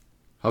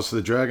House of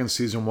the Dragon,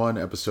 Season 1,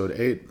 Episode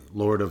 8,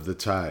 Lord of the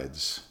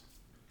Tides.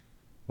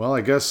 Well,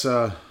 I guess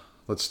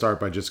let's start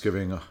by just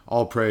giving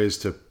all praise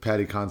to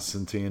Paddy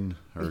Considine.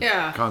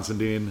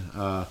 Considine.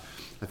 I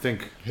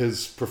think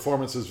his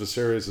performance as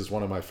Viserys is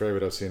one of my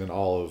favorite I've seen in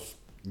all of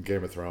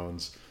Game of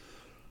Thrones.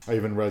 I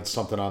even read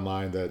something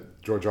online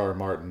that George R. R.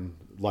 Martin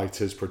liked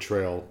his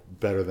portrayal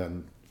better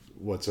than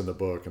what's in the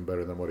book and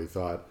better than what he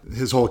thought.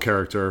 His whole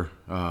character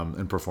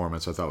and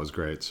performance I thought was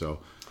great, so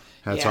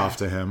hats off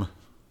to him.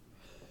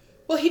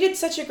 Well, he did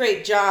such a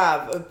great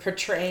job of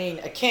portraying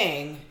a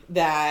king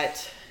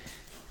that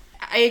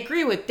I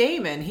agree with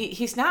Daemon.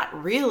 He's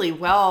not really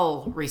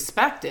well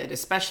respected,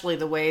 especially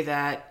the way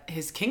that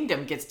his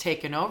kingdom gets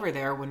taken over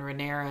there when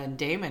Rhaenyra and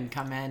Daemon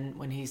come in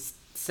when he's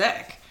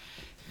sick.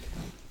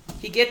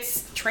 He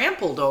gets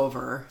trampled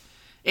over.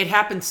 It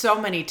happens so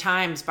many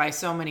times by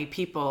so many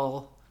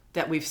people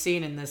that we've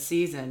seen in this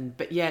season,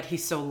 but yet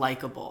he's so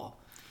likable.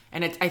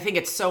 And I think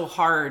it's so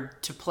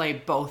hard to play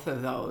both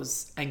of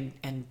those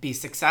and be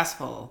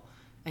successful.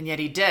 And yet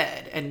he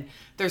did. And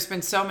there's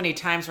been so many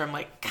times where I'm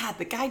like, God,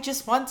 the guy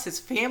just wants his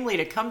family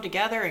to come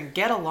together and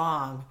get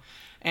along.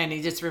 And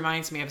he just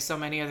reminds me of so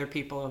many other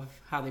people of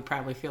how they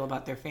probably feel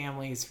about their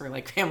families for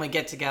like family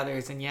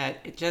get-togethers. And yet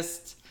it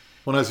just...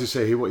 Well, as you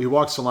say, he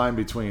walks the line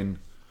between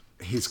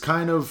he's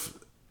kind of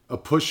a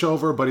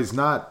pushover, but he's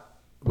not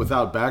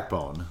without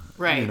backbone.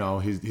 Right. You know,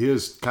 he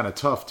is kind of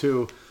tough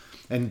too.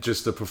 And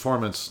just the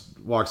performance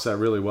walks that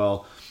really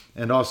well.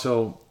 And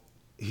also,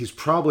 he's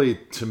probably,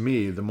 to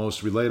me, the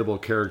most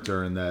relatable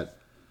character in that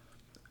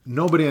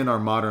nobody in our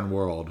modern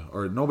world,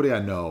 or nobody I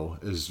know,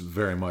 is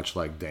very much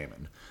like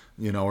Daemon.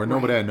 You know, or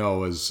nobody I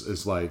know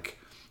is like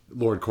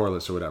Lord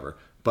Corlys or whatever.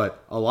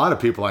 But a lot of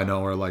people I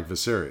know are like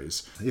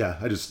Viserys. Yeah,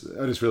 I just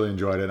really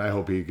enjoyed it. And I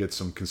hope he gets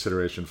some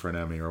consideration for an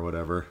Emmy or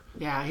whatever.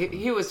 Yeah,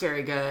 he was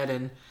very good.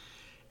 And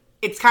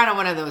it's kind of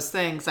one of those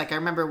things. Like, I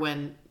remember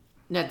when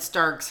Ned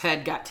Stark's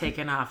head got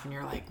taken off and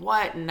you're like,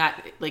 what? And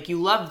not like, you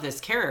love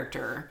this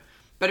character.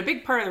 But a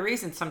big part of the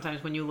reason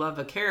sometimes when you love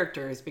a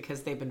character is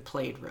because they've been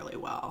played really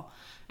well.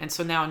 And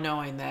so now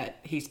knowing that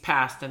he's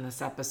passed in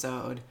this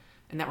episode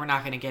and that we're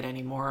not going to get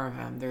any more of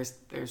him, there's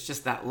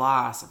just that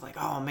loss of like,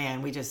 oh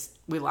man,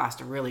 we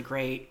lost a really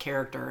great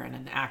character and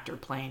an actor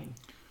playing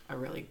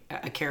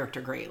a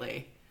character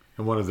greatly.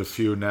 And one of the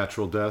few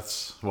natural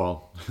deaths,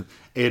 well,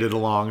 aided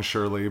along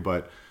surely,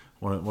 but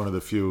one of the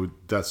few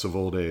deaths of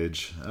old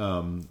age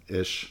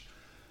ish.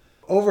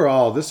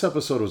 Overall, this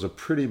episode was a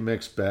pretty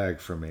mixed bag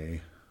for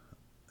me.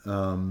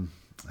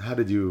 How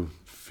did you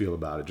feel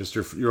about it? Just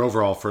your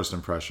overall first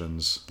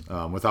impressions,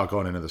 without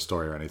going into the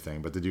story or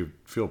anything. But did you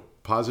feel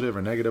positive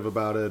or negative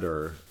about it,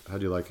 or how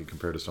do you like it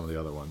compared to some of the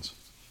other ones?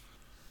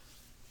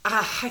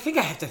 I think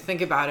I have to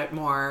think about it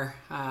more.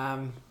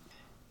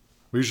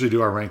 We usually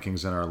do our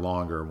rankings in our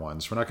longer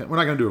ones. We're not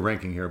going to do a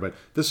ranking here, but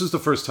this is the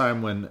first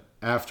time when,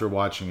 after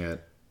watching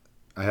it,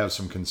 I have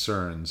some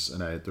concerns,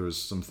 and there was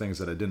some things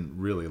that I didn't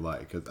really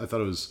like. I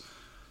thought it was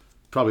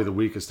probably the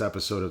weakest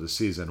episode of the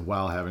season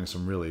while having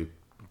some really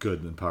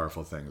good and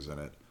powerful things in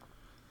it.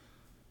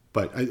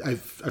 But I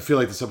feel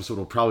like this episode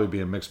will probably be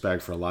a mixed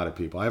bag for a lot of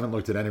people. I haven't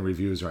looked at any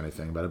reviews or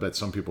anything, but I bet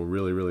some people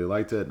really, really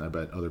liked it, and I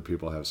bet other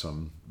people have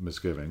some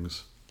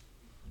misgivings.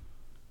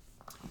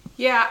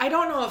 Yeah, I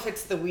don't know if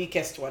it's the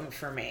weakest one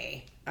for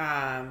me,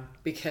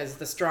 because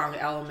the strong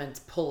elements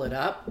pull it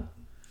up.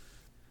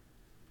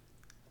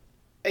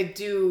 I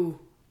do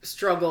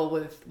struggle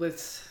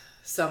with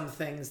some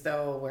things,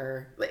 though,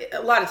 where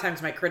a lot of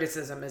times my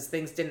criticism is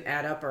things didn't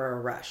add up or are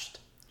rushed.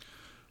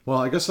 Well,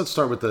 I guess let's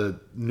start with the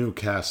new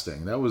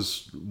casting. That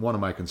was one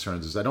of my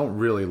concerns, is I don't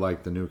really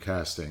like the new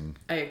casting.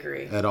 I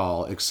agree. At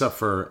all, except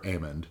for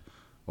Aemond,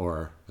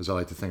 or as I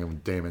like to think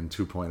of, Daemon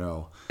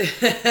 2.0.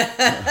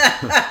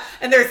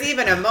 And there's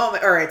even a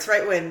moment, or it's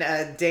right when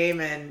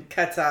Daemon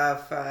cuts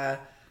off...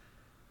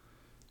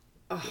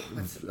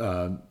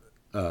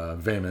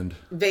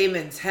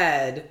 Vaemon's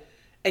head,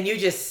 and you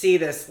just see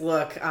this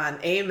look on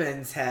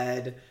Aemon's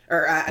head,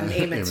 or on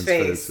Aemon's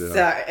face,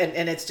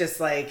 and it's just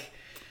like,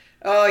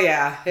 oh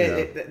yeah,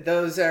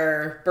 those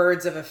are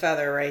birds of a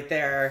feather right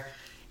there.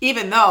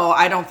 Even though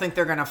I don't think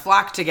they're going to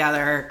flock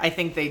together, I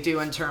think they do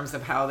in terms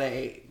of how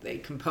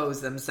they compose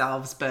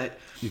themselves. But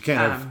you can't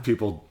have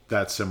people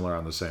that similar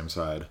on the same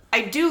side.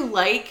 I do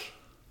like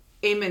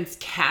Aemon's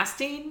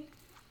casting,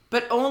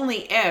 but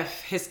only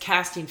if his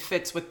casting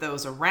fits with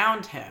those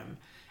around him,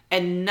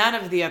 and none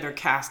of the other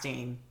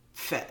casting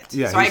fit.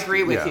 Yeah, so I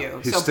agree with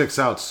you. He sticks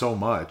out so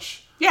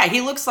much. Yeah,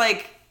 he looks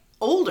like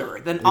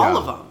older than all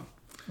of them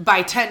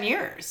by 10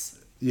 years.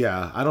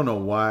 Yeah, I don't know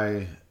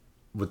why,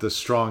 with the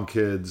strong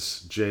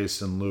kids,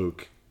 Jace and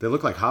Luke, they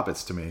look like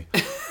hobbits to me.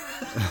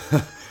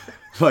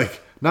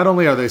 Like, not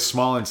only are they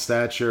small in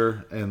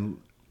stature and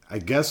I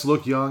guess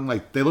look young,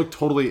 like they look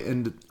totally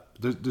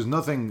there's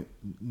nothing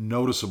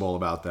noticeable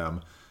about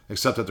them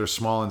except that they're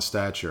small in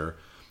stature.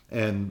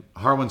 And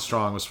Harwin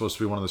Strong was supposed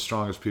to be one of the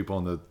strongest people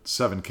in the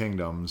Seven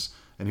Kingdoms,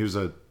 and he was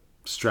a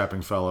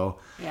strapping fellow.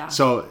 Yeah.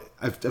 So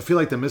I feel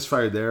like they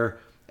misfired there.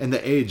 And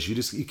the age,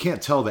 you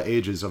can't tell the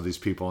ages of these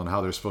people and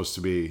how they're supposed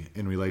to be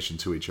in relation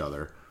to each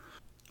other.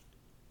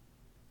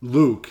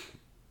 Luke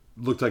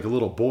looked like a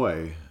little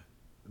boy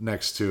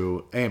next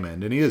to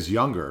Aemond, and he is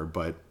younger,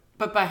 but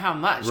by how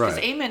much? Because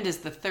right. Aemond is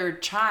the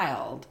third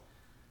child.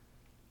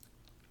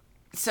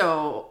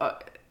 So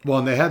well,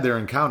 and they had their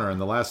encounter in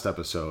the last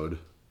episode,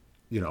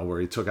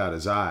 where he took out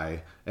his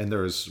eye, and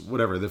there's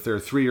whatever. If they're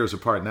 3 years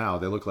apart now,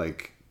 they look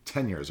like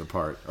 10 years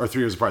apart, or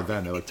 3 years apart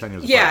then. They look 10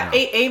 years apart now.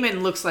 Yeah,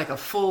 Aemond looks like a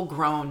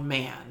full-grown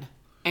man,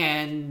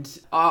 and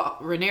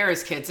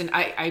Rhaenyra's kids, and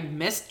I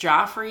missed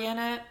Joffrey in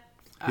it.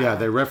 Yeah,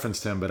 they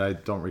referenced him, but I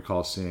don't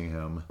recall seeing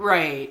him.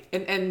 Right,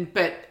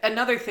 but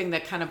another thing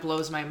that kind of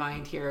blows my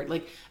mind here,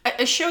 like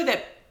a show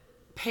that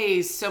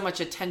pays so much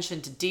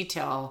attention to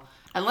detail,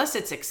 unless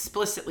it's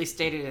explicitly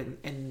stated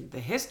in the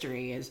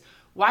history, is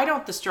why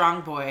don't the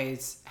Strong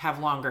Boys have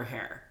longer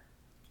hair?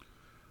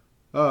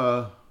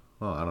 Well,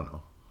 I don't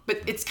know.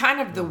 But it's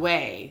kind of the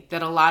way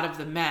that a lot of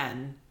the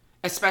men,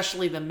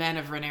 especially the men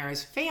of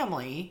Rhaenyra's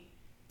family,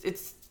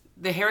 it's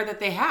the hair that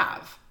they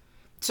have.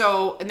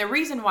 So, and the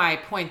reason why I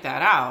point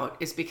that out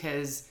is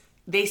because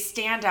they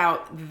stand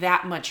out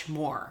that much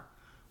more.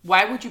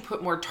 Why would you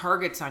put more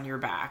targets on your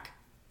back?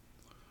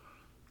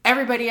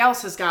 Everybody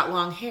else has got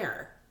long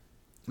hair.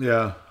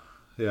 Yeah,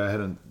 I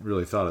hadn't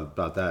really thought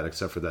about that,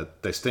 except for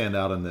that they stand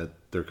out and that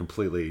they're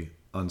completely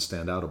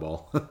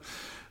unstand-outable.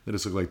 They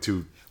just look like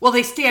two. Well,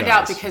 they stand guys.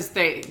 out because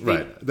they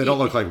don't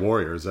look like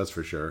warriors, that's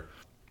for sure.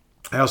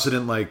 I also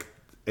didn't like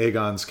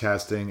Aegon's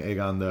casting,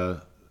 Aegon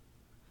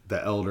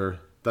the Elder.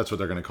 That's what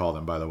they're going to call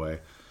them, by the way,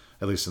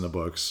 at least in the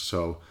books.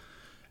 So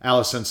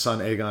Alicent's son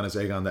Aegon is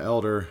Aegon the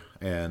Elder,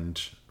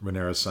 and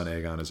Rhaenyra's son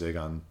Aegon is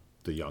Aegon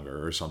the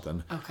Younger or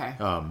something. Okay.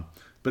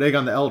 But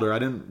Aegon the Elder, I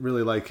didn't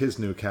really like his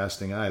new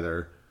casting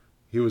either.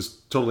 He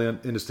was totally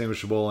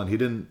indistinguishable, and he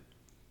didn't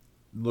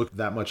look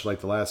that much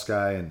like the last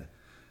guy, and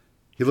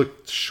he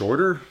looked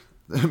shorter.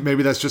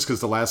 Maybe that's just because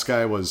the last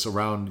guy was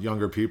around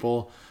younger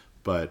people.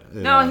 But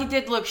no, he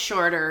did look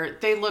shorter.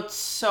 They looked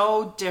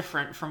so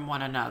different from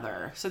one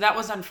another. So that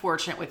was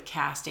unfortunate with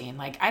casting.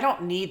 Like, I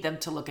don't need them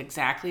to look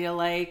exactly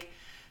alike.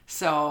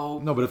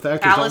 So no, but if the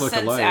actors don't look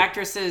alike,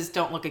 actresses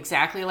don't look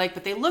exactly alike,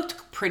 but they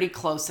looked pretty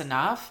close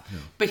enough. Yeah.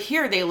 But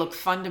here they look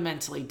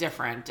fundamentally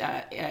different.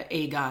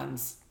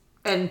 Aegon's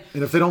and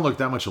if they don't look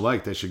that much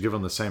alike, they should give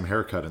them the same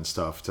haircut and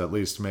stuff to at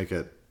least make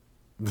it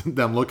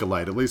them look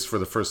alike, at least for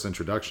the first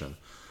introduction.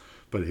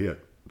 But he had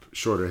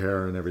shorter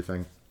hair and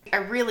everything. I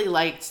really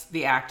liked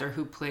the actor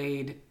who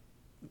played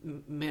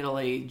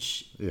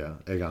middle-aged. Yeah,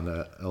 Aegon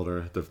the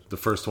Elder, the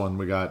first one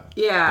we got.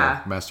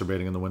 Yeah,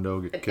 masturbating in the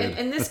window kid.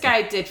 And this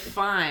guy did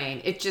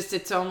fine.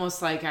 It's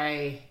almost like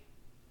I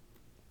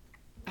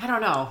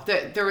don't know.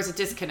 There was a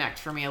disconnect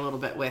for me a little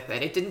bit with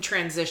it. It didn't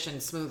transition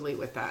smoothly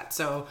with that.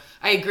 So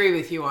I agree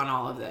with you on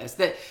all of this.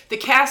 That the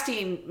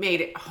casting made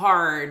it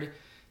hard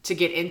to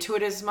get into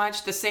it as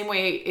much. The same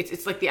way,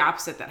 it's like the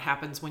opposite that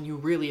happens when you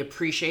really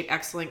appreciate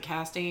excellent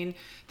casting.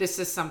 This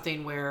is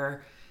something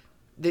where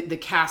the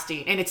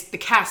casting, and it's the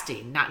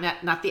casting,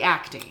 not the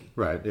acting.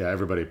 Right, yeah,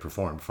 everybody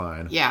performed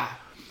fine. Yeah.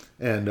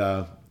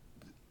 And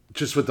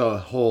just with the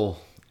whole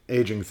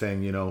aging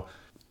thing,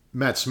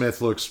 Matt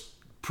Smith looks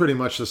pretty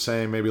much the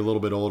same, maybe a little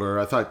bit older.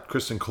 I thought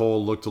Kristen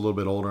Cole looked a little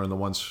bit older in the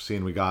one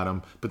scene we got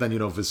him. But then,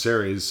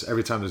 Viserys,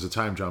 every time there's a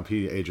time jump,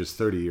 he ages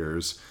 30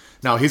 years.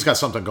 Now, he's got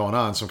something going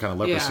on, some kind of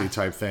leprosy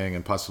type thing,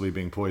 and possibly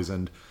being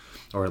poisoned,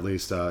 or at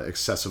least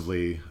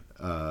excessively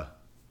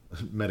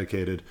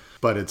medicated.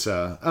 But it's,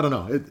 I don't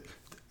know.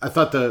 I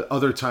thought the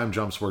other time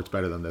jumps worked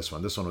better than this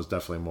one. This one was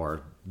definitely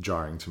more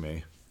jarring to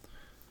me.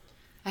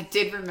 I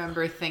did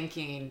remember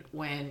thinking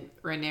when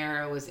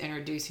Rhaenyra was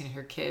introducing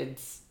her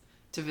kids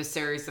to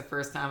Viserys the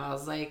first time, I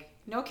was like,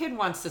 no kid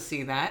wants to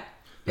see that.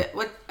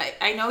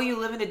 I know you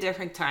live in a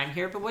different time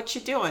here, but what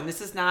you doing?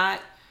 This is not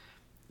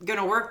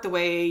gonna work the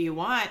way you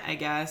want, I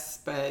guess.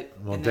 But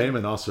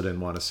Daemon also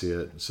didn't want to see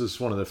it. This is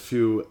one of the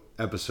few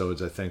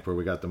episodes I think where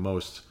we got the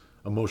most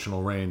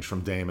emotional range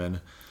from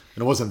Daemon,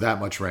 and it wasn't that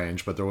much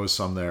range, but there was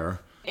some there.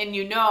 And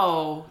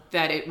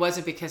that it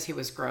wasn't because he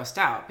was grossed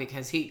out,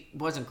 because he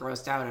wasn't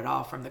grossed out at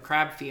all from the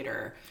crab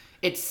feeder.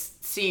 It's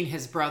seeing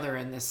his brother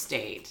in this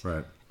state,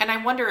 right? And I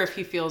wonder if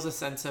he feels a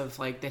sense of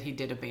like that he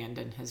did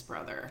abandon his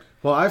brother.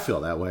 Well, I feel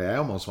that way. I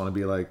almost want to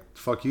be like,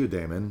 fuck you,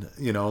 Daemon.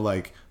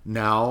 Like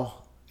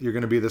now you're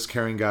going to be this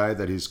caring guy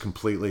that he's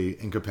completely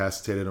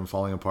incapacitated and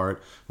falling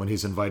apart when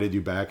he's invited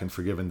you back and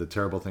forgiven the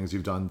terrible things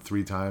you've done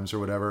 3 times or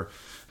whatever.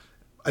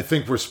 I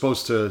think we're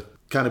supposed to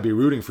kind of be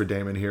rooting for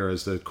Daemon here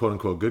as the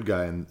quote-unquote good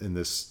guy in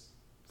this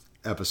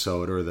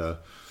episode, or the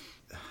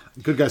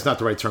good guy's not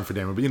the right term for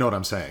Daemon, but you know what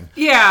I'm saying.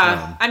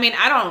 Yeah. I mean,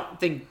 I don't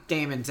think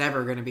Daemon's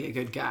ever going to be a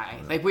good guy.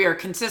 Like, we are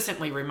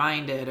consistently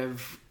reminded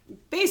of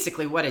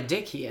basically what a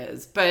dick he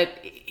is, but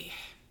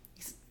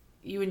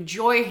you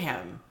enjoy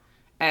him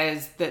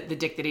as the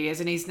dick that he is,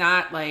 and he's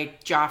not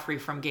like Joffrey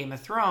from Game of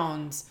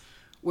Thrones,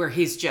 where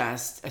he's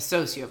just a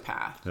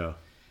sociopath. Yeah.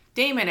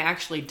 Daemon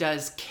actually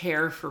does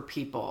care for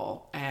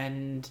people,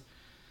 and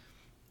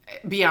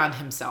beyond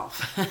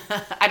himself.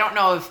 I don't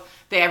know if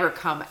they ever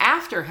come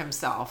after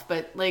himself,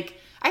 but like,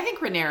 I think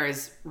Rhaenyra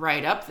is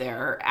right up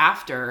there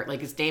after,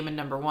 like, it's Daemon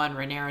number 1,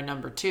 Rhaenyra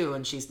number 2,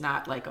 and she's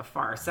not like a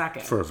far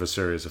second. For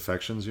Viserys'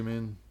 affections, you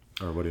mean?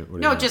 Or what do you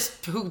No, mean?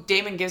 just who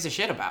Daemon gives a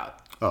shit about.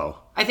 Oh.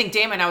 I think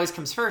Daemon always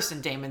comes first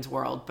in Daemon's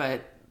world,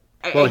 but...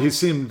 Well, he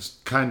seems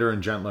kinder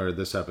and gentler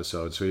this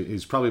episode, so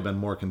he's probably been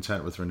more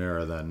content with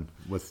Rhaenyra than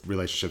with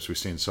relationships we've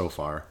seen so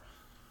far.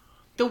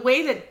 The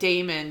way that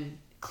Daemon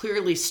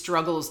clearly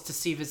struggles to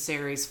see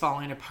Viserys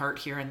falling apart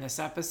here in this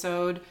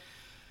episode,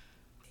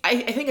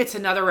 I think it's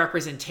another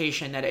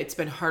representation that it's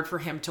been hard for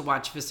him to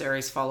watch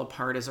Viserys fall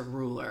apart as a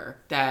ruler,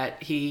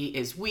 that he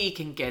is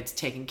weak and gets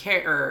taken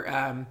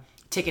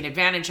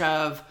advantage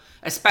of,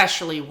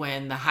 especially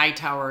when the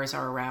Hightowers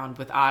are around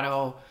with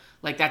Otto.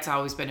 Like, that's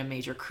always been a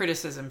major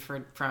criticism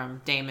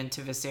from Daemon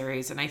to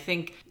Viserys. And I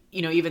think,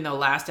 even though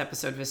last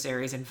episode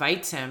Viserys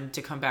invites him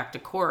to come back to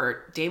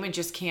court, Daemon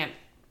just can't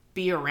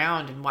be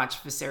around and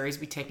watch Viserys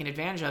be taken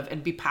advantage of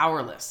and be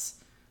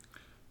powerless.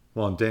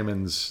 Well, and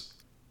Daemon's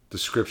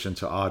description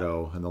to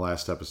Otto in the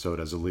last episode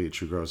as a leech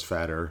who grows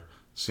fatter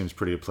seems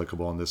pretty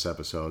applicable in this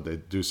episode. They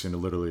do seem to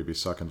literally be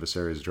sucking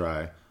Viserys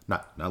dry.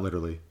 Not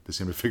literally. They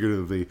seem to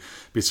figuratively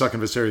be sucking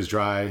Viserys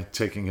dry,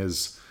 taking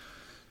his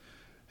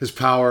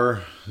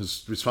power,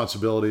 his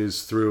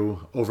responsibilities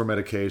through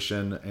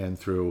over-medication and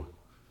through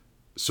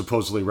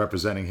supposedly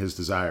representing his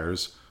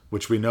desires,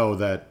 which we know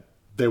that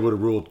they would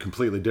have ruled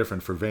completely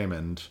different for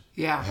Vaemond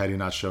had he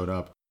not showed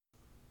up.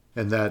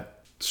 And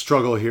that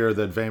struggle here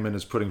that Vaemond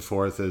is putting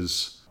forth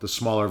is the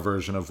smaller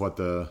version of what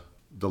the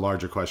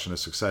larger question of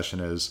succession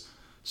is.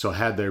 So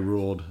had they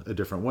ruled a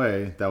different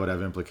way, that would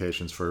have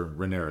implications for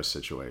Rhaenyra's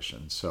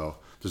situation. So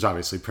there's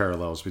obviously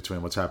parallels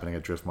between what's happening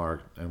at Driftmark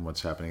and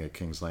what's happening at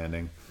King's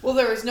Landing. Well,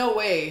 there was no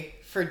way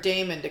for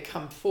Daemon to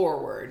come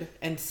forward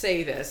and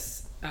say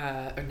this,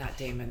 or not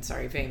Daemon,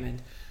 sorry, Vaemond,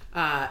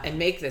 and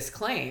make this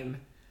claim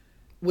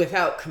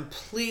without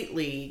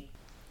completely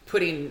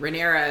putting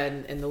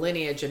Rhaenyra in the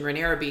lineage and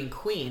Rhaenyra being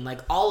queen. Like,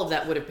 all of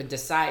that would have been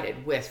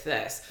decided with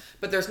this.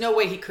 But there's no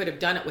way he could have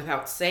done it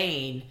without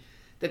saying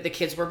that the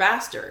kids were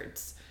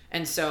bastards.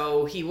 And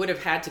so he would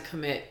have had to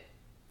commit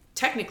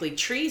technically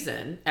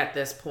treason at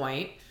this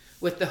point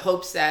with the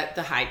hopes that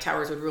the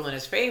Hightowers would rule in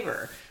his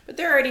favor. But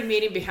they're already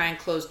meeting behind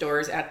closed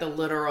doors at the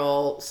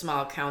literal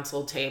small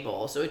council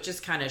table. So it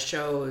just kind of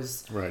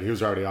shows... Right, he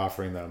was already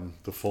offering them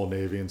the full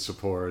Navy and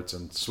support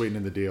and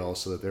sweetening the deal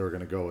so that they were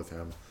going to go with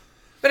him.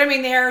 But I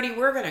mean, they already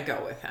were going to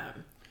go with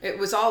him. It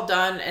was all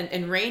done,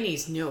 and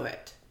Rhaenys knew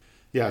it.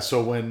 Yeah,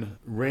 so when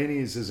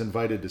Rhaenys is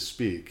invited to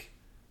speak,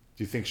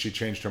 do you think she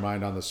changed her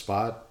mind on the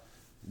spot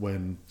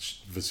when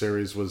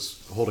Viserys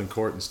was holding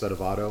court instead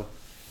of Otto?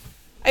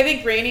 I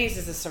think Rhaenys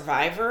is a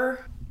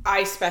survivor.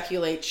 I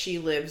speculate she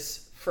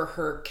lives for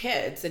her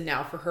kids and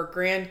now for her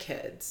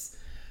grandkids.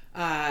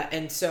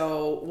 And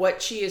so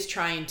what she is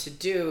trying to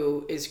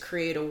do is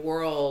create a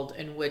world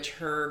in which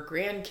her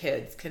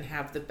grandkids can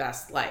have the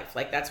best life.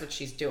 Like, that's what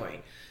she's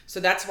doing. So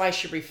that's why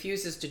she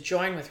refuses to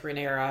join with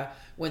Rhaenyra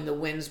when the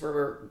winds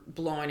were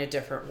blowing a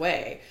different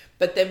way.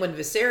 But then when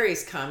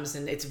Viserys comes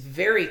and it's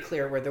very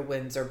clear where the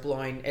winds are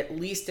blowing, at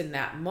least in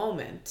that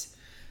moment,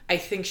 I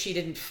think she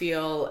didn't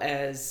feel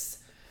as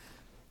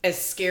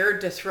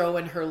scared to throw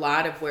in her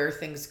lot of where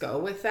things go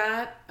with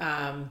that.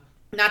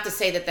 Not to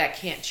say that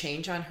can't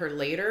change on her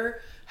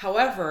later.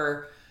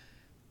 However,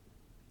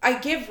 I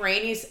give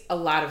Rhaenys a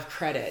lot of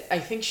credit. I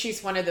think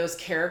she's one of those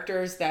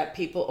characters that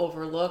people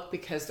overlook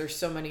because there's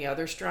so many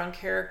other strong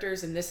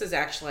characters. And this is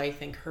actually, I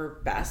think,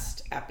 her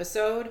best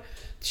episode.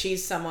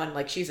 She's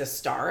she's a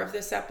star of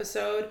this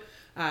episode.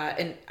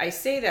 And I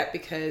say that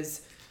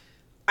because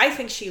I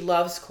think she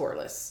loves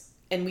Corlys.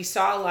 And we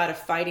saw a lot of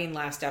fighting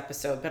last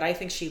episode, but I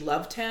think she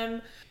loved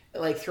him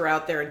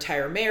throughout their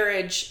entire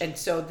marriage. And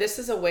so this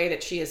is a way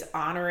that she is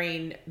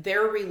honoring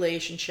their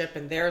relationship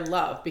and their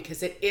love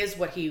because it is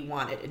what he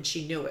wanted and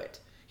she knew it.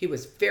 He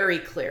was very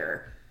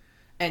clear.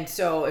 And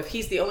so if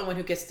he's the only one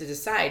who gets to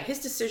decide, his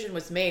decision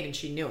was made and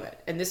she knew it.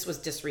 And this was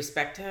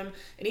disrespect to him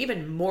and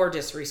even more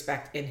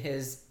disrespect in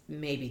his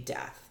maybe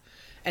death.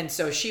 And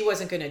so she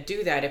wasn't going to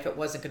do that if it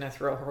wasn't going to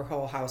throw her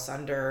whole house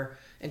under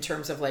in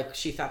terms of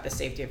she thought the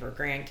safety of her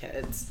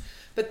grandkids.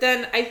 But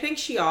then I think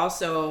she's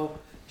a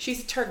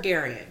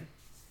Targaryen.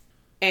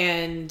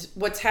 And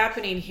what's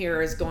happening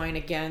here is going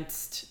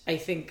against, I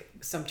think,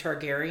 some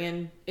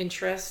Targaryen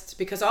interests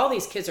because all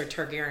these kids are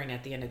Targaryen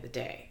at the end of the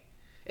day.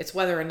 It's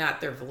whether or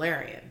not they're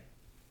Valyrian.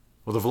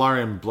 Well, the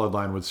Valyrian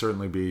bloodline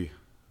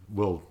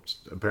will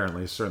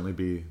apparently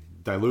be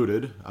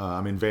diluted.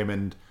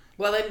 Vaemond...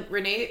 Well, then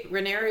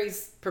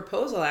Rhaenyra's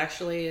proposal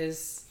actually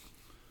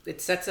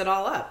it sets it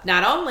all up.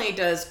 Not only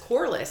does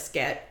Corlys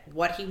get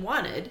what he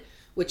wanted,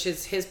 which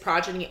is his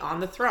progeny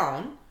on the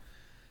throne,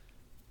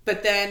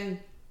 but then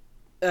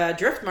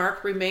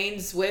Driftmark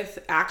remains with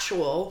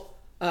actual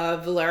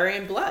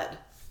Valyrian blood.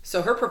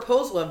 So her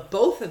proposal of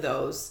both of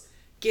those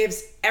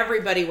gives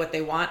everybody what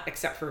they want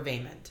except for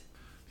Vaemond.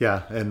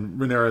 Yeah, and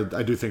Rhaenyra,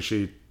 I do think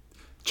she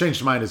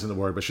changed mind isn't the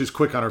word, but she's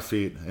quick on her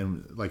feet.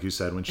 And like you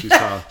said, when she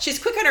saw... She's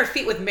quick on her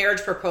feet with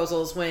marriage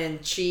proposals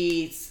when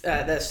she's...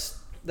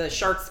 the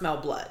sharks smell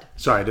blood.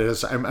 Sorry,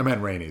 I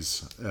meant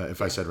Rhaenys,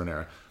 if I said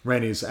Rhaenyra.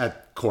 Rhaenys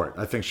at court.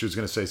 I think she was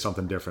going to say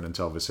something different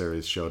until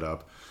Viserys showed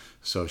up.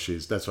 So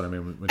that's what I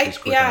mean when she's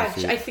quick on her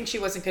feet. I think she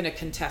wasn't going to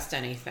contest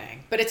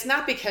anything. But it's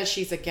not because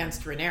she's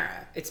against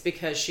Rhaenyra. It's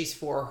because she's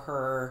for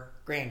her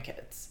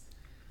grandkids.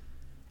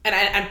 And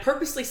I'm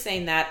purposely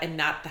saying that and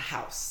not the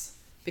house.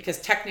 Because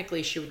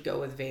technically she would go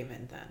with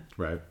Vaemond then.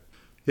 Right.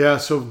 Yeah,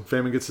 so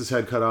Vaemond gets his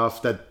head cut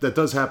off. That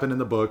does happen in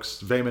the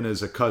books. Vaemond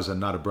is a cousin,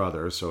 not a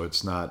brother, so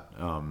it's not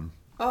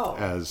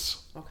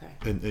as... Okay.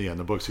 In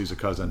the books, he's a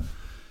cousin.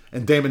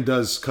 And Daemon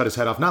does cut his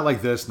head off. Not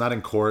like this, not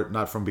in court,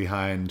 not from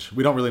behind.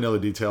 We don't really know the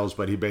details,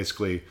 but he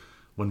basically,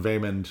 when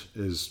Vaemond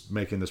is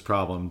making this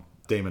problem,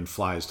 Daemon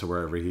flies to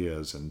wherever he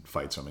is and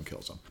fights him and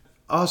kills him.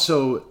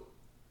 Also,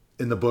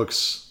 in the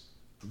books,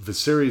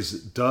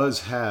 Viserys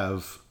does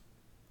have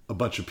a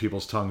bunch of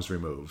people's tongues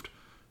removed.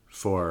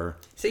 So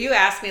you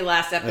asked me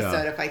last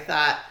episode if I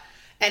thought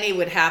any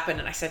would happen,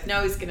 and I said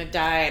no, he's gonna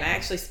die. And I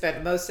actually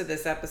spent most of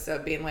this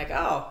episode being like,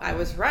 oh, I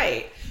was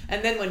right.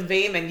 And then when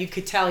Vaemond, you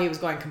could tell he was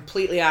going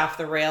completely off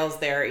the rails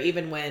there,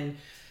 even when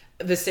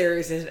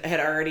Viserys had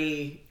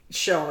already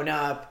shown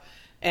up.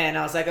 And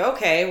I was like,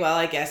 okay, well,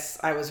 I guess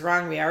I was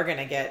wrong. We are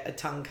gonna get a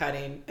tongue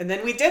cutting, and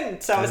then we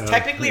didn't. So I was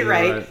technically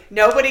right.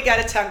 Nobody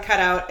got a tongue cut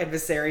out, and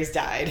Viserys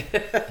died.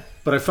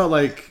 But I felt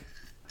like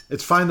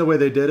it's fine the way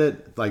they did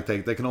it. Like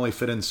they can only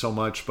fit in so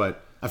much,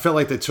 but I felt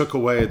like they took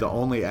away the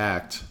only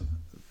act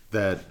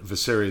that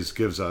Viserys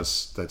gives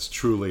us that's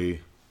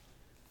truly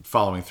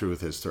following through with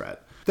his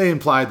threat. They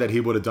implied that he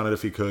would have done it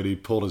if he could. He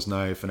pulled his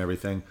knife and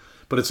everything.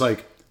 But it's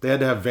like they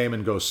had to have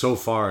Vaemond go so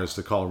far as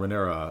to call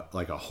Rhaenyra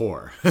like a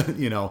whore,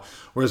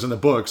 Whereas in the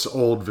books,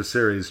 old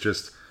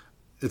Viserys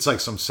it's like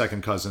some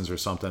second cousins or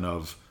something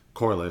of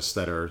Corlys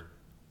that are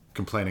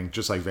complaining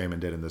just like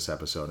Vaemond did in this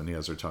episode, and he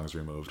has their tongues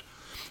removed.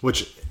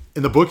 Which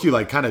in the book you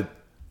like kind of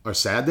are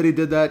sad that he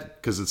did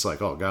that because it's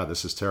like, oh God,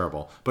 this is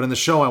terrible. But in the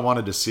show, I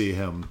wanted to see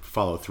him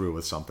follow through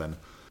with something.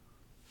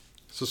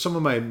 So some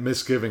of my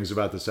misgivings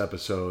about this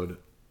episode,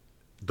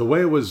 the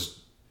way it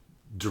was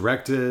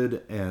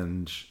directed,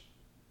 and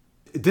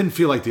it didn't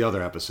feel like the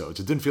other episodes.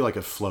 It didn't feel like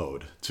it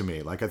flowed to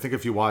me. Like I think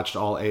if you watched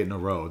all 8 in a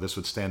row, this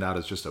would stand out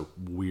as just a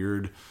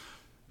weird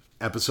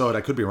episode.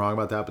 I could be wrong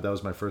about that, but that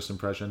was my first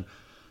impression.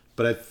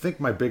 But I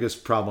think my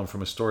biggest problem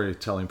from a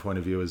storytelling point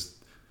of view is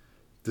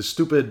the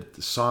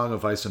stupid Song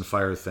of Ice and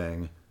Fire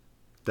thing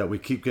that we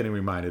keep getting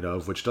reminded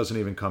of, which doesn't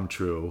even come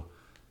true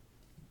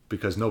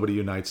because nobody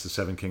unites the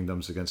 7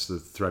 kingdoms against the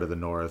threat of the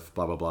North,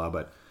 blah, blah, blah.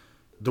 But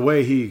the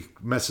way he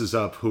messes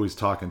up who he's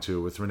talking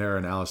to with Rhaenyra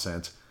and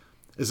Alicent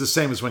is the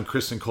same as when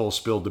Kristen Cole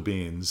spilled the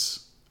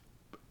beans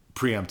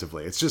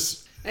preemptively.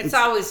 It's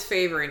always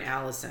favoring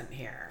Alicent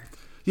here.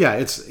 Yeah,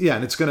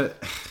 and it's going to...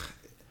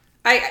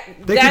 They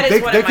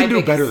can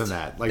do better than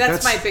that. Like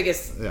that's my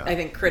biggest, I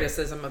think,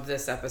 criticism of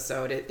this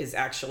episode is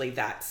actually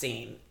that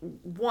scene.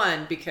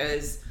 One,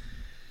 because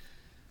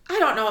I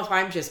don't know if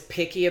I'm just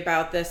picky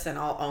about this, and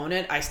I'll own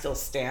it. I still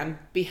stand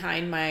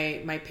behind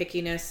my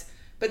pickiness.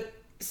 But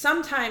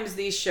sometimes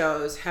these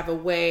shows have a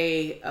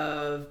way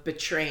of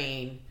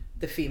betraying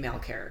the female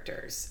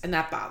characters, and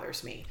that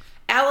bothers me.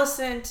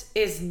 Alicent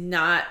is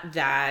not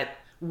that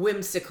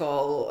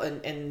whimsical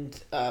and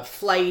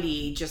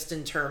flighty just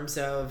in terms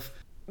of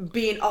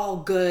being all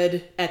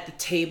good at the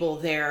table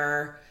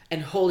there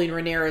and holding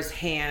Rhaenyra's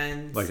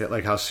hand.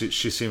 Like how she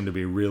seemed to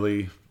be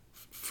really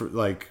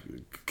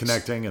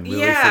connecting and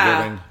really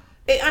forgiving.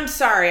 I'm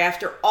sorry,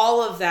 after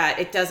all of that,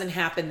 it doesn't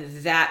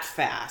happen that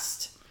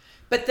fast.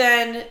 But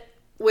then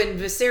when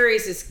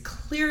Viserys is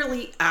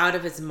clearly out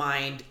of his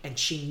mind and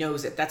she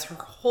knows it, that's her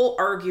whole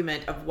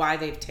argument of why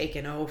they've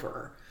taken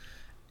over.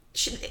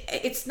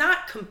 It's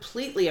not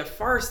completely a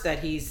farce that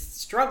he's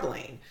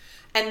struggling.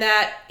 And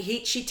that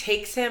she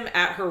takes him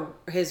at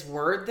his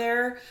word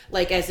there,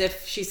 like as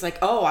if she's like,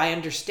 "Oh, I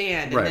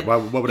understand." And right?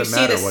 What would it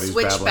matter what he's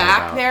babbling about? You see the switch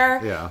back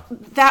there. Yeah,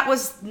 that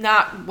was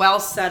not well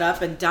set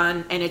up and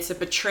done, and it's a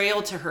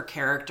betrayal to her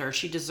character.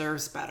 She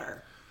deserves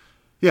better.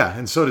 Yeah,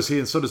 and so does he,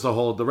 and so does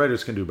the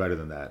writers can do better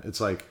than that.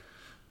 It's like,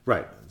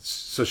 right?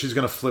 So she's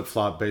gonna flip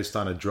flop based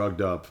on a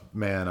drugged up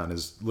man on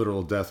his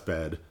literal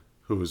deathbed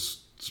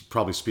who's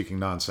probably speaking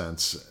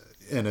nonsense,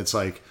 and it's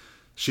like.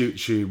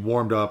 She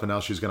warmed up and now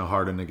she's going to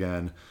harden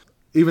again.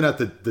 Even at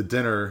the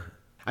dinner,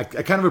 I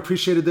kind of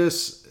appreciated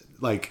this.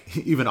 Like,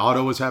 even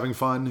Otto was having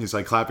fun. He's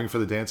like clapping for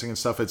the dancing and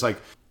stuff. It's like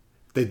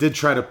they did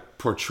try to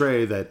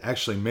portray that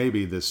actually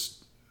maybe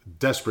this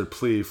desperate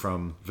plea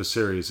from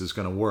Viserys is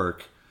going to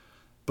work.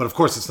 But of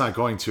course it's not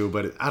going to.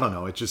 But I don't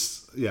know. It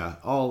just,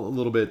 all a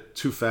little bit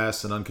too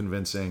fast and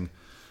unconvincing.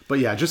 But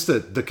yeah, just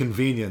the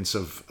convenience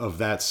of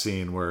that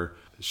scene where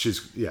she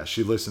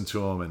listened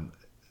to him and...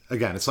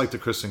 Again, it's like the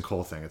Kristen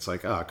Cole thing. It's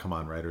like, come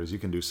on, writers. You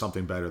can do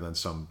something better than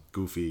some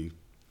goofy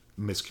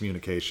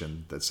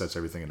miscommunication that sets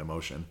everything into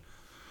motion.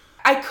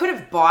 I could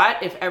have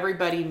bought if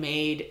everybody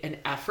made an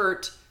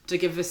effort to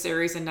give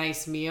Viserys a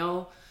nice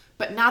meal,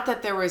 but not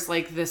that there was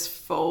like this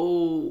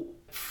faux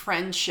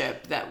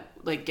friendship that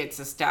like gets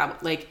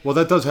established. Like, well,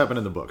 that does happen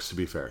in the books, to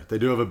be fair. They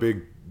do have a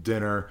big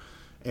dinner,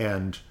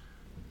 and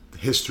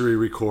history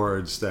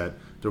records that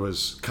there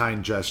was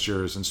kind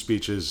gestures and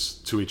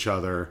speeches to each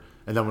other.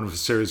 And then when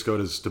Viserys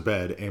goes to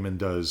bed, Aemon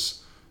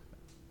does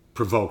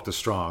provoke the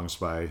Strongs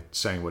by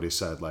saying what he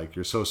said, like,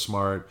 you're so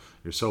smart,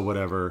 you're so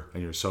whatever,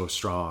 and you're so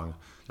strong.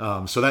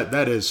 So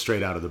that is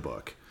straight out of the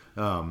book.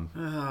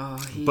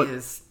 He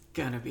is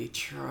gonna be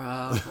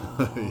trouble.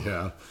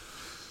 Yeah.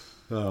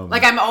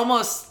 Like, I'm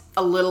almost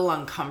a little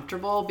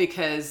uncomfortable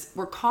because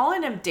we're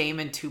calling him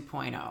Daemon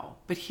 2.0.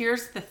 But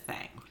here's the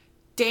thing.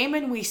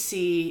 Daemon, we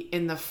see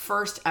in the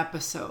first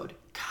episode,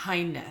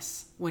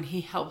 kindness, when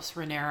he helps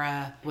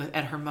Rhaenyra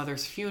at her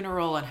mother's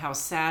funeral and how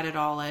sad it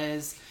all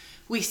is.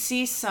 We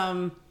see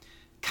some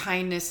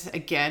kindness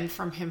again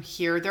from him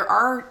here. There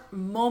are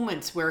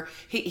moments where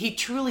he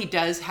truly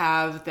does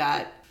have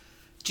that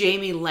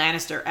Jaime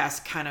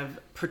Lannister-esque kind of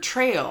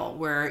portrayal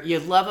where you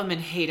love him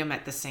and hate him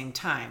at the same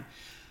time.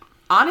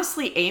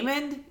 Honestly,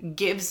 Aemon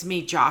gives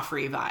me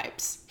Joffrey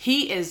vibes.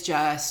 He is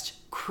just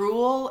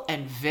cruel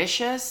and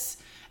vicious,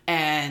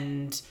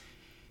 and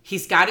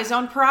he's got his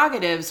own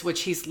prerogatives,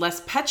 which he's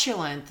less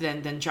petulant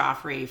than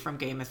Joffrey from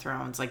Game of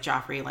Thrones, like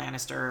Joffrey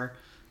Lannister.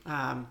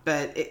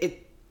 But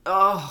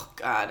oh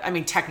God. I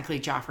mean, technically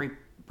Joffrey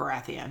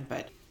Baratheon,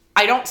 but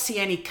I don't see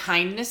any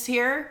kindness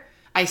here.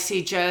 I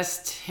see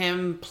just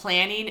him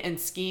planning and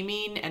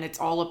scheming, and it's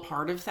all a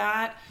part of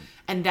that.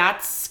 And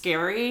that's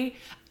scary.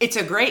 It's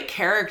a great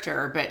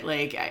character, but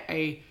like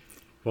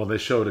Well, they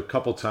showed a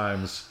couple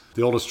times,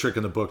 the oldest trick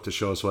in the book to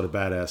show us what a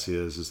badass he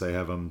is they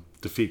have him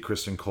defeat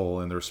Criston Cole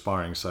in their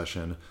sparring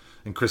session.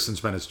 And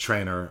Criston's been his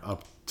trainer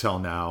up till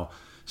now.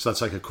 So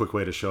that's like a quick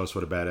way to show us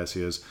what a badass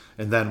he is.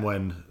 And then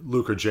when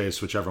Luke or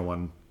Jace, whichever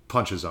one,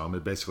 punches him,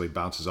 it basically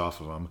bounces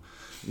off of him.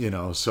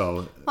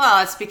 So...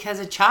 Well, it's because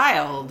a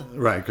child.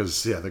 Right,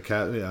 because, the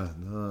cat,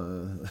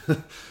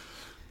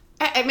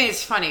 I mean,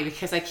 it's funny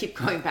because I keep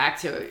going back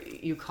to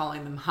you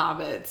calling them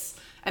hobbits.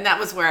 And that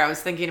was where I was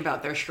thinking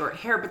about their short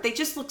hair, but they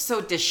just look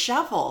so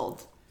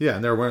disheveled. Yeah,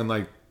 and they're wearing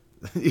like...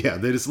 Yeah,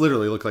 they just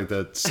literally look like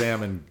the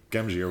Sam and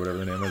Gemji or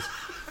whatever their name is.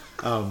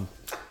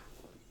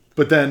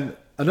 But then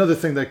another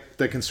thing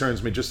that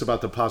concerns me just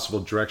about the possible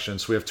direction.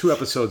 So we have 2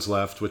 episodes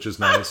left, which is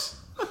nice.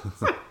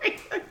 Sorry,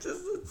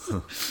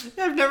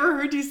 I've never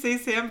heard you say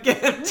Sam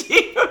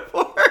Gamgee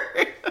before.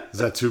 Is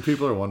that 2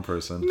 people or 1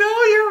 person? No,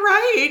 you're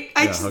right.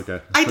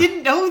 Okay. I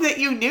didn't know that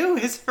you knew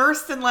his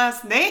first and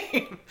last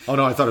name. Oh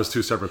no, I thought it was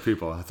 2 separate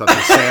people. I thought it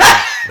was Sam.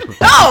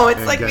 No,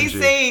 it's like Genji.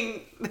 me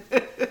saying.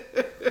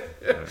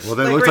 Well,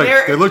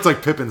 they looked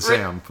like Pip and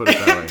Sam. Put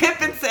it that way.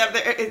 Pip and Sam.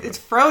 It's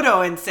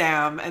Frodo and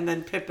Sam, and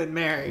then Pip and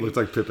Mary. Looked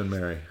like Pip and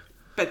Mary.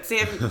 But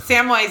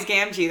Samwise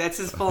Gamgee, that's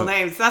his full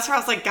name. So that's where I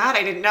was like, God,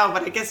 I didn't know,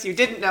 but I guess you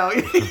didn't know.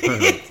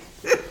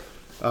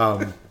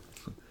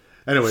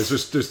 Anyways,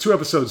 there's 2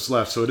 episodes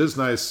left, so it is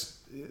nice.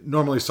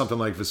 Normally something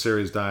like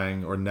Viserys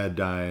dying or Ned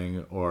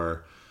dying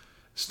or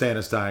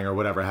Stannis dying or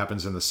whatever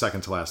happens in the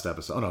second to last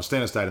episode. Oh no,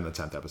 Stannis died in the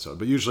 10th episode,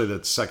 but usually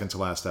the second to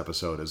last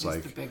episode is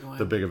like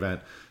the big event.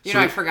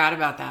 I forgot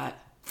about that.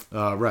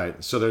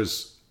 Right. So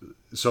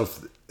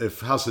if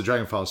House of the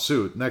Dragon follows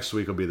suit, next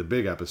week will be the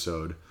big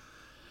episode.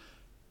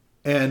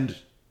 And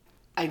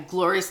I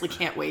gloriously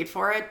can't wait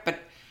for it, but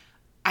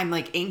I'm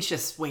like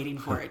anxious waiting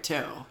for it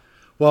too.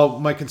 Well,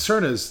 my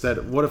concern is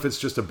that what if it's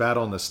just a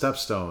battle in the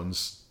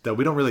Stepstones that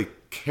we don't really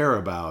care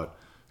about?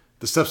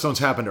 The Stepstones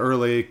happened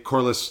early.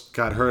 Corlys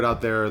got hurt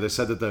out there. They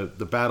said that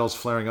the battle's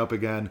flaring up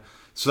again.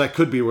 So that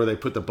could be where they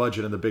put the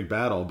budget in the big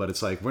battle, but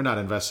it's like we're not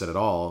invested at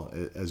all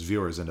as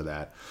viewers into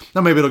that. Now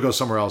maybe it'll go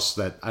somewhere else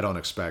that I don't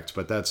expect,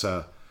 but that's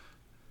I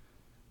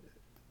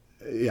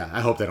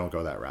hope they don't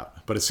go that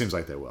route, but it seems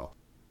like they will.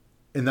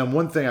 And then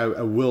one thing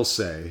I will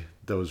say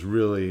that was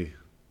really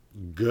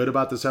good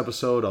about this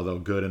episode, although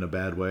good in a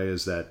bad way,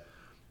 is that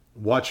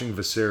watching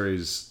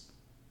Viserys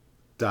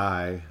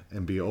die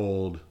and be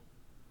old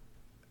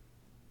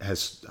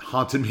has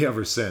haunted me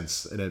ever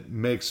since, and it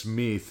makes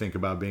me think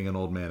about being an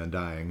old man and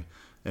dying,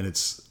 and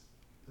it's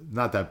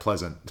not that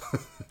pleasant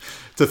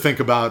to think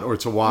about or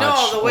to watch.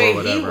 No, the way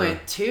he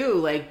went too,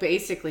 like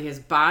basically his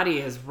body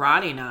is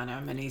rotting on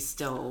him and he's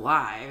still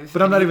alive.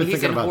 But I'm not even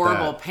thinking about that. He's in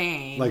horrible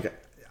pain. Like,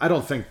 I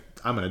don't think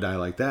I'm going to die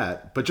like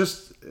that, but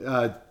just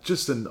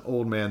an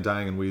old man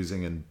dying and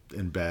wheezing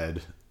in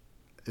bed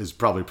is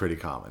probably pretty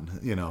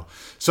common,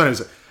 So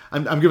anyways,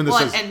 I'm giving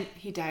this and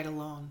he died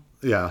alone.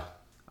 Yeah.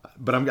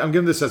 But I'm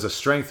giving this as a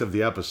strength of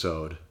the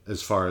episode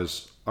as far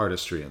as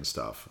artistry and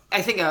stuff.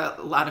 I think a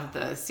lot of the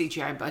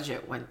CGI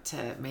budget went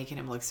to making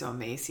him look so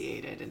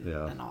emaciated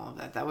and all of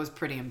that. That was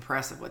pretty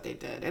impressive what they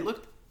did. It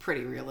looked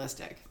pretty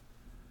realistic.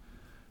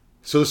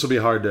 So this will be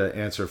hard to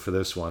answer for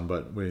this one,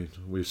 but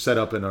we've set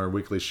up in our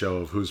weekly show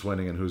of who's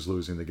winning and who's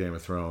losing the Game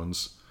of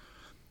Thrones.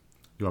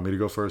 You want me to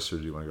go first, or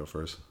do you want to go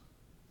first?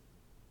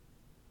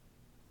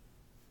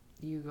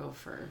 You go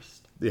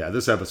first. Yeah,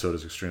 this episode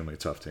is extremely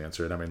tough to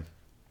answer it. I mean,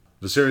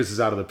 Viserys is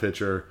out of the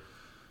picture.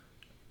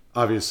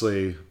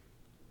 Obviously,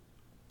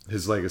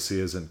 his legacy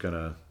isn't going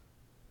to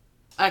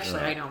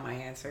Actually, I know my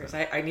answers.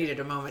 I needed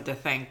a moment to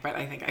think, but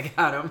I think I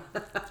got them.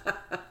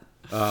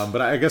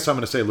 But I guess I'm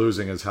going to say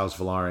losing is House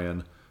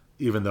Velaryon,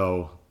 even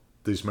though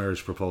these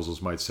marriage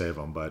proposals might save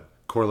him. But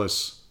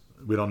Corlys,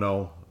 we don't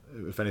know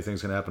if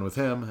anything's going to happen with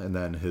him, and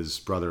then his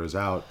brother is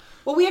out.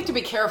 Well, we have to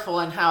be careful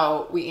on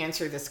how we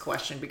answer this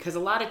question, because a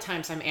lot of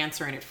times I'm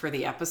answering it for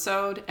the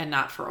episode and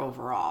not for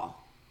overall.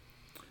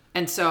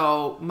 And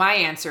so my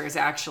answer is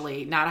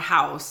actually not a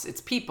house,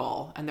 it's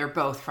people, and they're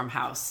both from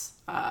House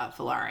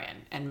Velaryon.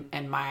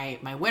 And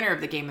my winner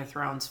of the Game of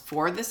Thrones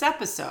for this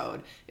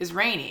episode is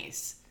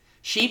Rhaenys.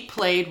 She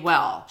played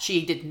well.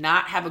 She did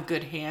not have a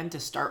good hand to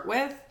start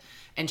with,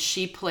 and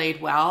she played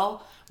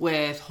well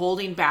with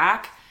holding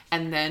back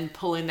and then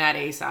pulling that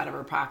ace out of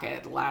her pocket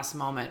at the last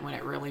moment when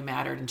it really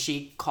mattered, and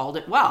she called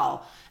it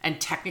well. And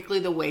technically,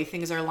 the way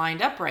things are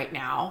lined up right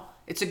now,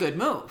 it's a good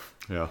move.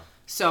 Yeah.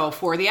 So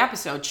for the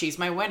episode, she's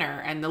my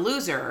winner, and the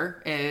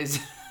loser is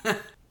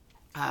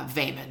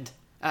Vaemond,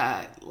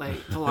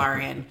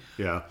 Velaryon.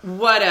 Yeah.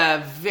 What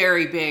a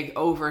very big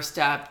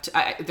overstep.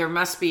 There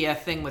must be a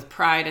thing with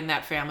pride in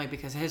that family,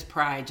 because his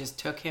pride just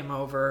took him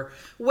over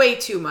way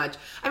too much.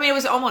 I mean, it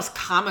was almost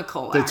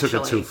comical, They took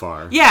it too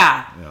far.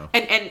 Yeah.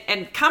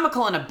 And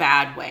comical in a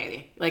bad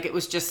way. Like, it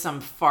was just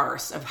some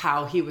farce of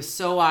how he was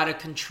so out of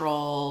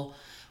control.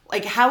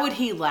 Like, how would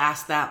he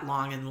last that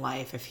long in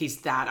life if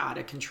he's that out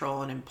of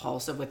control and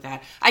impulsive with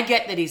that? I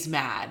get that he's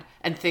mad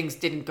and things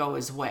didn't go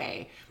his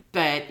way,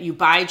 but you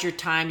bide your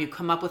time, you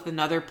come up with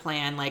another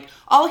plan. Like,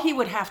 all he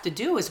would have to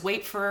do is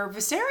wait for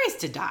Viserys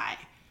to die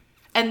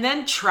and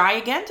then try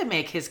again to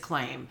make his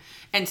claim.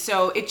 And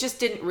so it just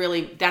didn't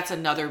really, that's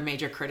another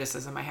major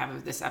criticism I have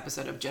of this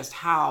episode, of just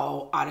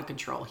how out of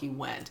control he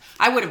went.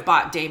 I would have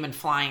bought Daemon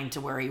flying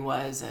to where he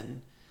was,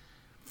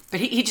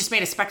 but he just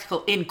made a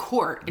spectacle in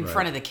court in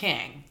front of the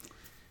king.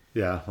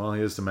 Yeah, well,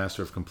 he is the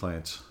master of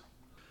complaints.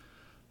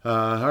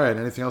 All right,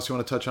 anything else you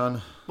want to touch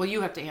on? Well,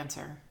 you have to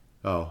answer.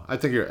 Oh, I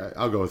think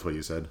I'll go with what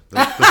you said.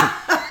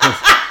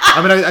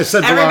 I mean, I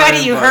said everybody,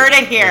 Velaryon, you heard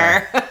it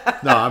here. Yeah.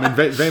 No, I mean,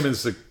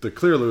 Vaemon's the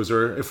clear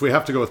loser. If we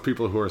have to go with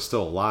people who are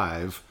still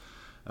alive,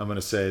 I'm going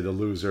to say the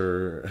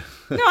loser.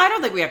 No, I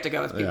don't think we have to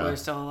go with people who are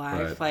still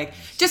alive. Right. Like,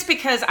 just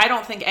because I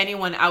don't think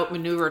anyone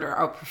outmaneuvered or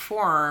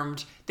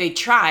outperformed. They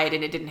tried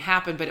and it didn't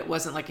happen, but it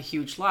wasn't like a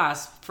huge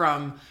loss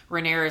from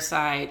Rhaenyra's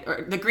side,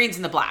 or the Greens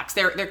and the Blacks.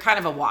 They're kind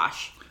of a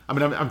wash. I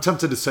mean, I'm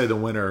tempted to say the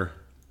winner.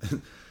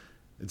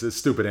 It's a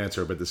stupid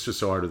answer, but it's just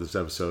so hard with this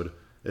episode,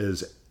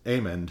 is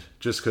Aemond,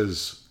 just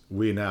because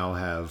we now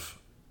have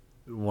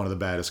one of the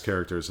baddest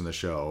characters in the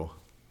show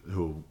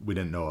who we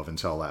didn't know of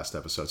until last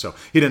episode. So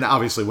he didn't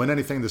obviously win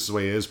anything. This is the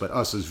way he is, but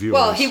us as viewers...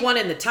 Well, he won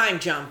in the time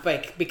jump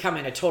by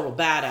becoming a total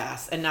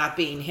badass and not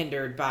being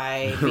hindered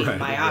by being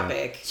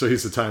myopic. Yeah. So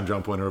he's the time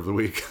jump winner of the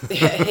week.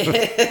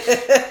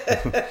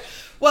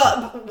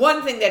 Well,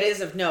 one thing that is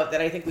of note that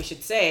I think we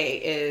should say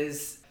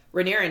is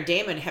Rhaenyra and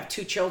Daemon have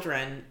 2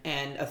 children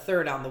and a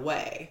third on the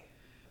way.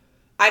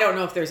 I don't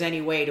know if there's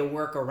any way to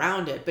work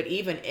around it, but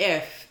even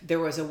if there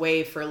was a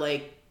way for,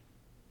 like,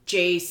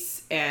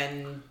 Jace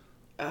and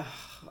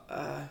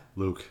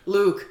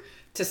Luke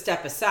to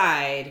step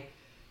aside,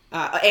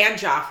 and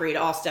Joffrey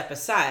to all step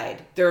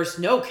aside, there's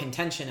no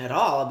contention at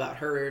all about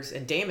hers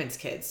and Daemon's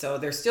kids. So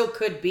there still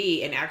could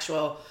be an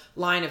actual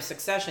line of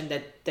succession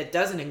that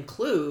doesn't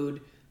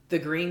include the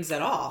Greens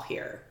at all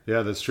here.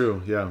 Yeah, that's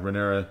true. Yeah,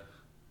 Rhaenyra,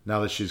 now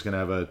that she's going to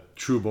have a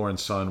true-born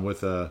son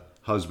with a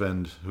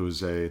husband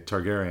who's a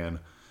Targaryen.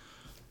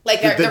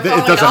 Like, they're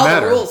following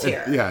all the rules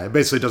here. It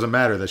basically doesn't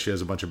matter that she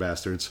has a bunch of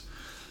bastards.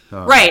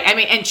 Right. I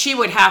mean, and she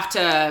would have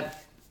to...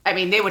 I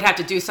mean, they would have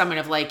to do something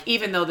of like,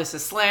 even though this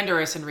is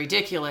slanderous and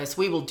ridiculous,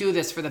 we will do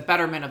this for the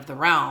betterment of the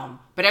realm.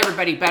 But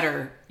everybody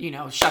better,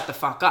 shut the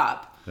fuck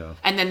up. Yeah.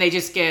 And then they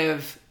just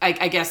give,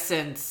 I guess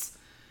since,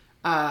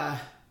 oh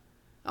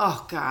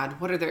God,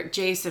 what are their,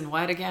 Jason,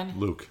 what again?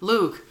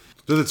 Luke.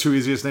 They're the 2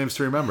 easiest names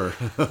to remember.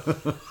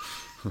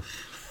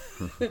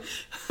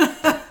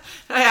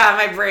 Yeah,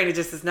 my brain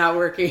just is not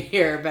working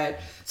here. But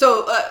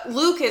so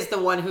Luke is the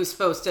one who's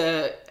supposed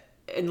to,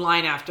 in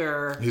line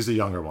after... He's the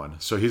younger one.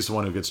 So he's the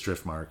one who gets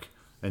Driftmark.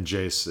 And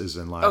Jace is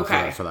in line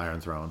for the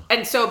Iron Throne.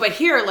 And so, but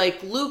here,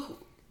 like,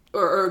 Luke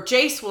or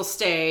Jace will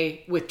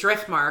stay with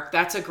Driftmark.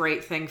 That's a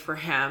great thing for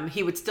him.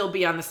 He would still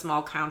be on the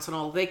small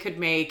council. They could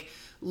make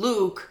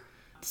Luke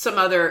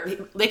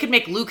they could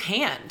make Luke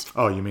Hand.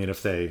 Oh, you mean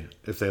if they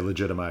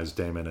legitimize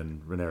Daemon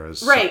and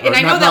Rhaenyra's... Right, and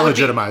I know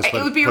that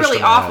it would be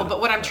really awful, but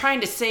what I'm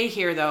trying to say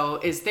here, though,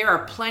 is there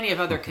are plenty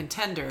of other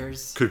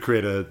contenders. Could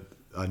create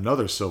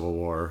another civil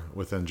war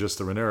within just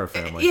the Rhaenyra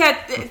family.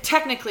 Yeah,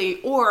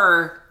 technically,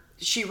 or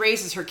she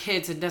raises her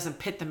kids and doesn't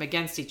pit them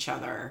against each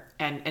other,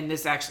 and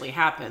this actually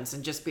happens,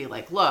 and just be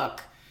like,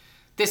 look,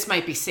 this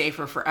might be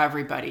safer for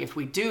everybody if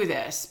we do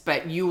this,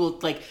 but you will,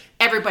 like,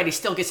 everybody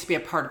still gets to be a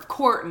part of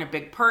court and a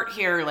big part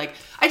here. Like,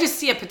 I just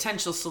see a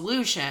potential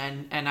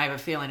solution, and I have a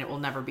feeling it will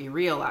never be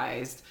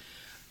realized.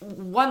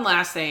 One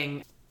last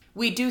thing,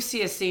 we do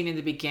see a scene in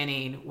the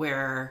beginning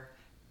where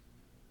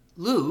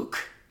Luke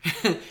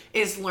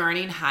is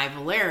learning High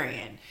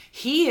Valyrian.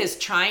 He is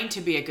trying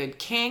to be a good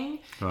king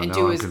and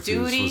do his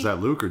duty. Was that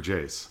Luke or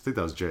Jace? I think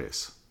that was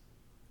Jace.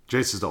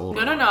 Jace is the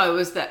older one. No. It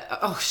was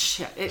oh,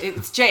 shit.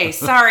 It's Jace.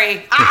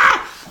 Sorry.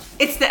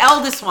 It's the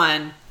eldest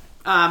one.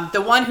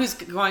 The one who's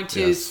going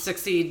to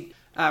succeed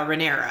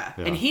Rhaenyra.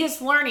 Yeah. And he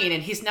is learning,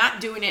 and he's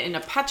not doing it in a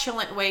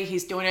petulant way.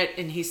 He's doing it,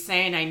 and he's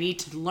saying, I need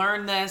to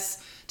learn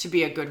this to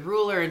be a good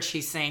ruler. And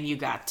she's saying, you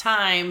got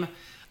time.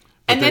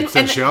 But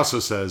then she also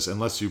says,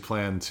 unless you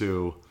plan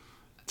to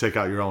take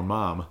out your own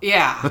mom.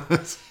 Yeah.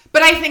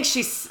 But I think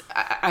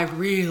I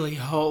really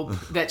hope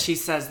that she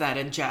says that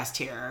in jest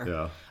here.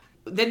 Yeah.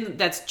 Then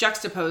that's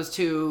juxtaposed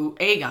to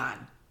Aegon,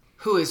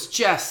 who is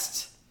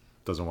just...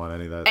 doesn't want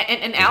any of that.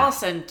 And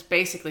Alicent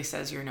basically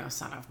says, you're no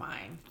son of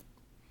mine.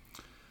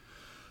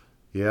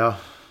 Yeah.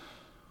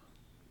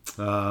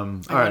 I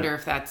wonder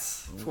if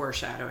that's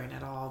foreshadowing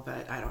at all,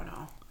 but I don't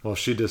know. Well,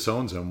 she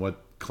disowns him. What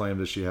claim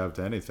does she have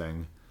to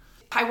anything?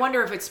 I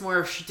wonder if it's more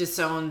if she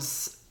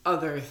disowns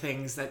other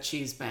things that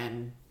she's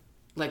been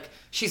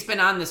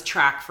on this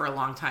track for a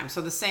long time.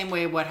 So the same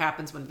way what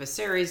happens when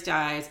Viserys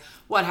dies,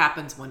 what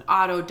happens when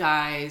Otto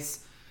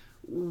dies,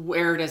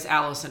 where does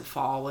Alicent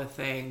fall with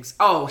things?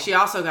 Oh, she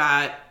also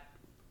got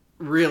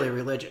really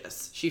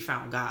religious. She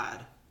found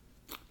God.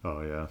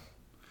 Oh, yeah.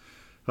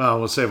 Well,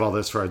 we'll save all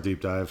this for our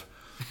deep dive.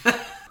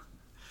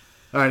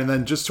 All right, and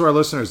then just to our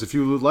listeners, if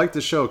you like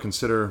the show,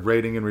 consider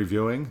rating and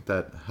reviewing.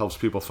 That helps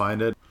people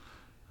find it.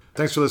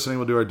 Thanks for listening.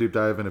 We'll do our deep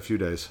dive in a few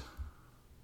days.